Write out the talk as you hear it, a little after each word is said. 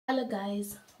Hello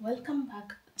guys, welcome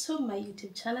back to my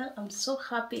YouTube channel. I'm so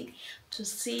happy to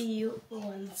see you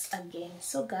once again.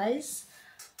 So guys,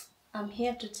 I'm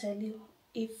here to tell you,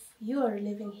 if you are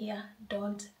living here,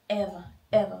 don't ever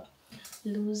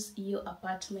lose your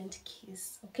apartment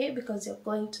keys, okay? Because you're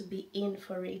going to be in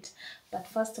for it. But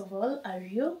first of all, are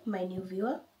you my new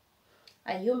viewer?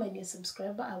 Are you my new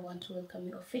subscriber? I want to welcome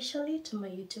you officially to my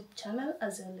YouTube channel.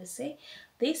 As I always say,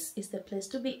 this is the place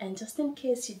to be. And just in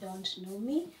case you don't know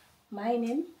me, my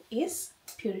name is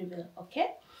Puribel,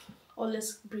 okay?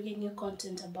 Always bringing you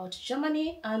content about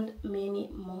Germany and many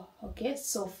more, okay?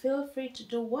 So feel free to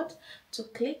do what? To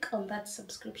click on that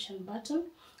subscription button,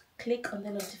 click on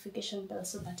the notification bell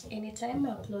so that anytime I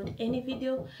upload any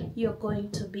video, you're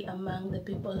going to be among the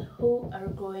people who are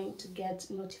going to get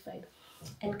notified.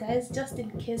 And guys, just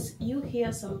in case you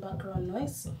hear some background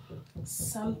noise,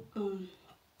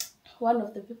 one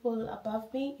of the people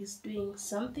above me is doing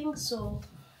something, so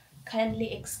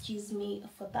kindly excuse me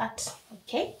for that,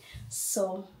 okay?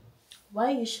 So why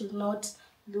you should not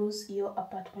lose your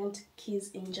apartment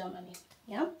keys in Germany,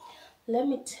 yeah? Let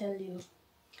me tell you,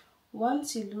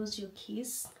 once you lose your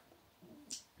keys,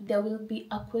 there will be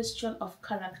a question of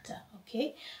character,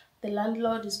 okay? The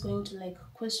landlord is going to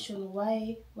question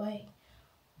why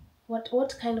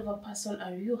what kind of a person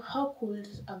are you? How could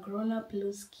a grown-up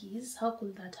lose keys? How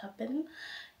could that happen?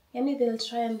 And they'll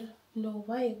try and know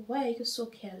why are you so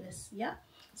careless, yeah?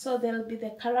 So there'll be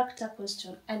the character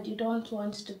question, and you don't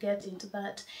want to get into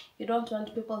that. You don't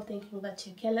want people thinking that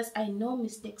you're careless. I know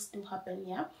mistakes do happen,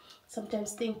 yeah?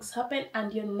 Sometimes things happen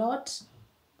and you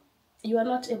are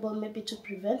not able maybe to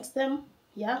prevent them,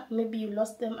 yeah? Maybe you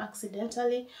lost them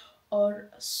accidentally or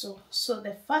so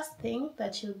the first thing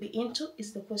that you'll be into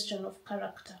is the question of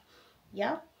character,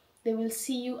 yeah? They will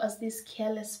see you as this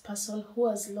careless person who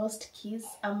has lost keys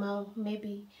among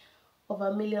maybe over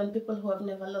a million people who have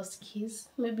never lost keys.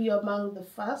 Maybe you're among the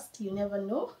first, you never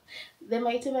know. They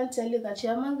might even tell you that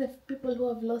you're among the people who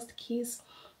have lost keys.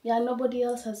 Yeah, nobody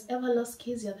else has ever lost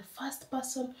keys. You're the first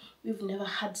person. We've never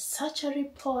had such a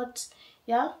report.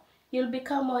 Yeah, you'll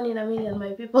become one in a million,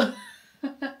 my people.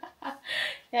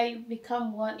 Yeah, you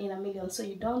become one in a million, so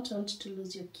you don't want to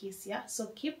lose your keys, yeah?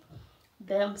 So keep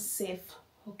them safe,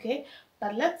 okay?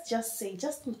 But let's just say,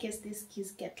 just in case these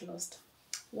keys get lost,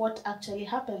 what actually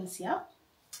happens, yeah?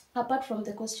 Apart from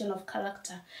the question of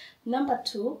character, number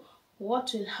two,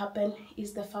 what will happen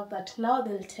is the fact that now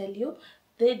they'll tell you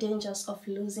the dangers of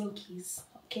losing keys,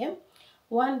 okay?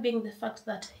 One being the fact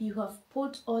that you have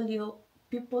put all your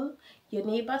people, your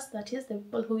neighbors, that is the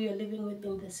people who you're living with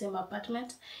in the same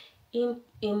apartment, in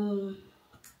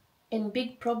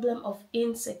big problem of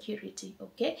insecurity,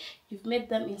 okay? You've made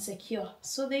them insecure,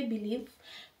 so they believe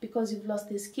because you've lost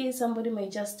these keys, somebody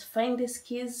might just find these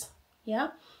keys,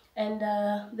 yeah? And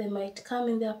they might come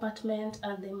in the apartment,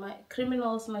 and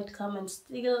criminals might come and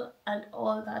steal and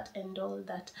all that and all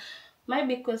that. My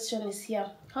big question is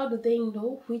here, how do they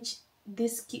know which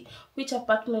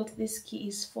apartment this key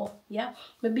is for, yeah?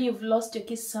 Maybe you've lost your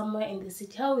keys somewhere in the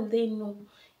city. How will they know,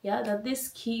 yeah, that this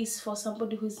key is for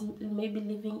somebody who's maybe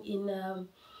living in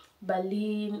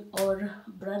Berlin or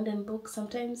Brandenburg?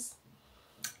 Sometimes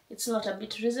it's not a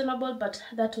bit reasonable, but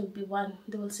that will be one.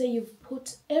 They will say you've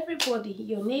put everybody,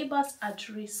 your neighbors, at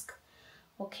risk,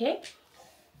 okay?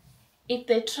 If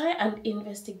they try and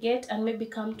investigate and maybe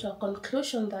come to a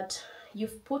conclusion that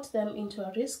you've put them into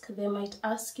a risk, they might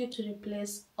ask you to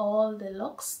replace all the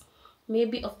locks,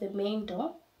 maybe of the main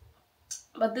door.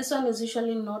 But this one is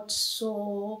usually not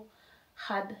so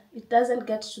hard. It doesn't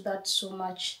get to that so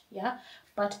much, yeah?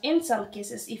 But in some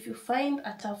cases, if you find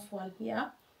a tough one, yeah,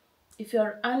 if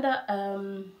you're under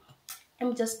let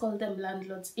me just call them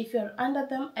landlords, if you're under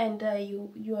them and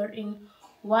you are in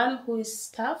one who is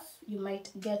tough, you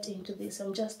might get into this.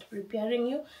 I'm just preparing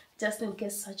you just in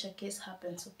case such a case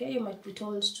happens, okay? You might be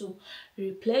told to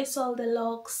replace all the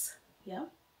locks, yeah?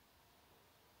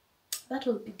 That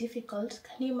will be difficult.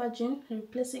 Can you imagine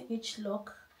replacing each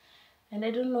lock? And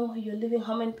I don't know, you're living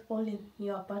how many people in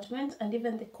your apartment, and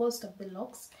even the cost of the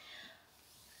locks.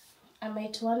 I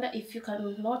might wonder, if you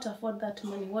cannot afford that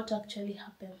money, what actually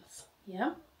happens,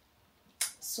 yeah?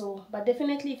 So, but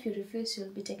definitely if you refuse, you'll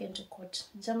be taken to court.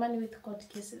 Germany with court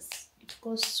cases, it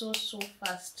goes so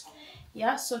fast,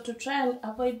 yeah? So to try and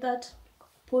avoid that,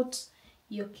 put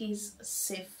your keys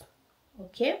safe,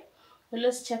 okay?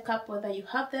 Always check up whether you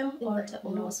have them or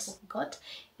not. Got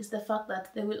is the fact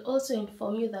that they will also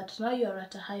inform you that now you are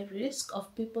at a high risk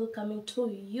of people coming to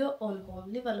your own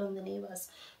home, leave alone the neighbors,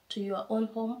 to your own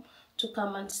home, to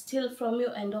come and steal from you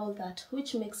and all that,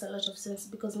 which makes a lot of sense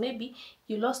because maybe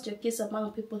you lost your keys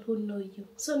among people who know you.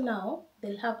 So now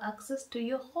they'll have access to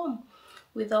your home.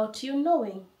 without you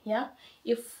knowing. Yeah,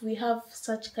 if we have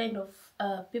such kind of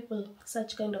people,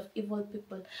 such kind of evil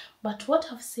people. But what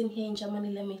I've seen here in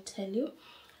Germany, let me tell you,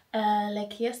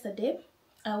 like yesterday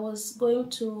I was going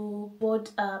to board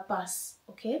a bus,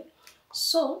 okay?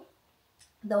 So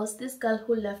there was this girl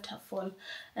who left her phone,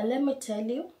 and let me tell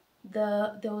you,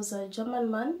 there was a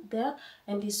German man there,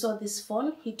 and he saw this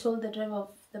phone. He told the driver of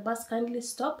the bus, kindly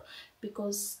stop,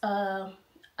 because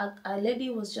a lady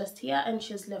was just here and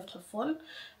she's left her phone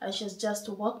and she's just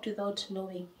walked without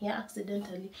knowing, yeah,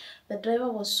 accidentally. The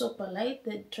driver was so polite,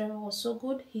 the driver was so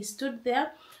good. He stood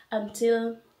there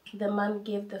until the man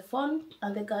gave the phone,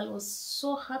 and the girl was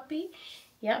so happy,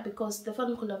 yeah, because the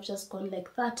phone could have just gone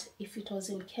like that if it was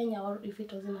in Kenya or if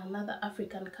it was in another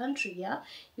African country. Yeah,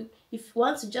 if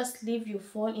once you just leave your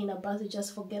phone in a bus, you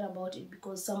just forget about it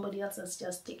because somebody else has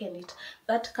just taken it.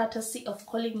 That courtesy of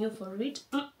calling you for it,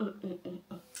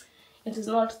 it is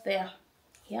not there.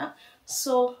 Yeah,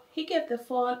 so he gave the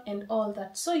phone and all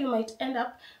that. So you might end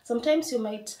up, sometimes you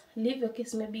might leave your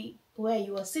keys maybe where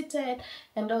you are seated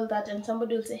and all that, and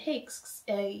somebody will say, hey,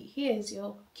 here is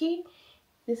your key,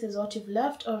 this is what you've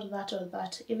left, or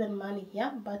that, even money.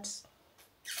 Yeah, but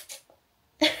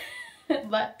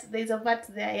but there's a but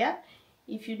there. Yeah,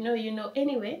 if you know, you know.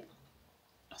 Anyway,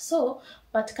 so,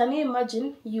 but can you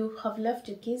imagine you have left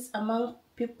your keys among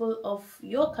people of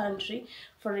your country?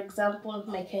 For example,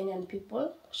 my Kenyan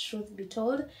people, truth be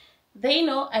told, they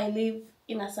know I live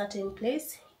in a certain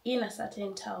place, in a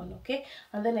certain town, okay?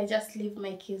 And then I just leave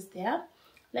my keys there.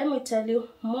 Let me tell you,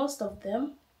 most of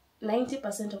them,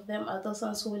 90% of them, are those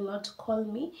ones who will not call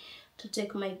me to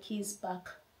take my keys back.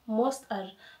 Most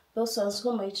are those ones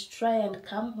who might try and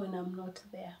come when I'm not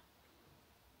there.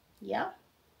 Yeah,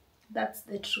 that's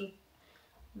the truth.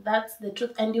 That's the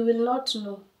truth, and you will not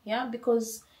know. Yeah,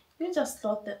 because you just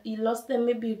lost them. You lost them.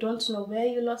 Maybe you don't know where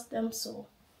you lost them. So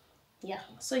yeah,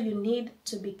 so you need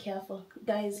to be careful,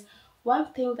 guys.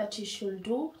 One thing that you should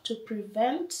do to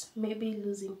prevent maybe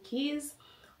losing keys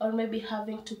or maybe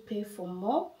having to pay for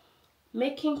more,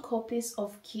 making copies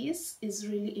of keys is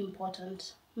really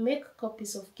important. Make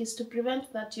copies of keys to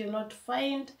prevent that you're not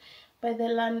fined by the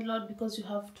landlord because you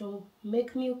have to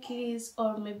make new keys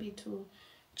or maybe to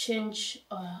change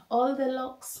all the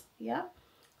locks. Yeah,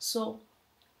 so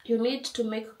you need to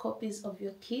make copies of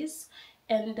your keys,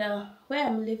 and where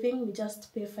I'm living, we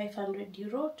just pay 500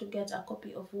 euro to get a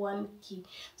copy of one key.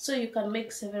 So you can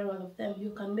make several of them.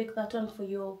 You can make that one for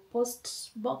your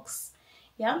post box,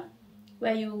 yeah,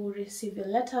 where you receive your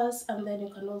letters, and then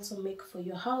you can also make for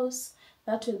your house.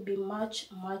 That will be much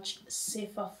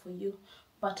safer for you.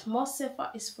 But more safer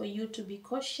is for you to be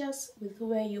cautious with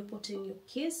where you're putting your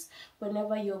keys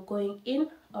whenever you're going in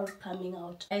or coming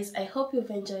out. Guys, I hope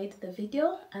you've enjoyed the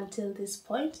video until this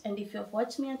point, and if you've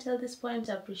watched me until this point,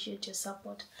 I appreciate your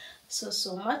support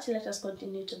so much. Let us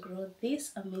continue to grow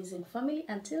this amazing family.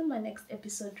 Until my next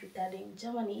episode regarding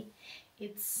Germany,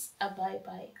 it's a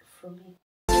bye-bye from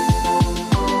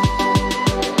me.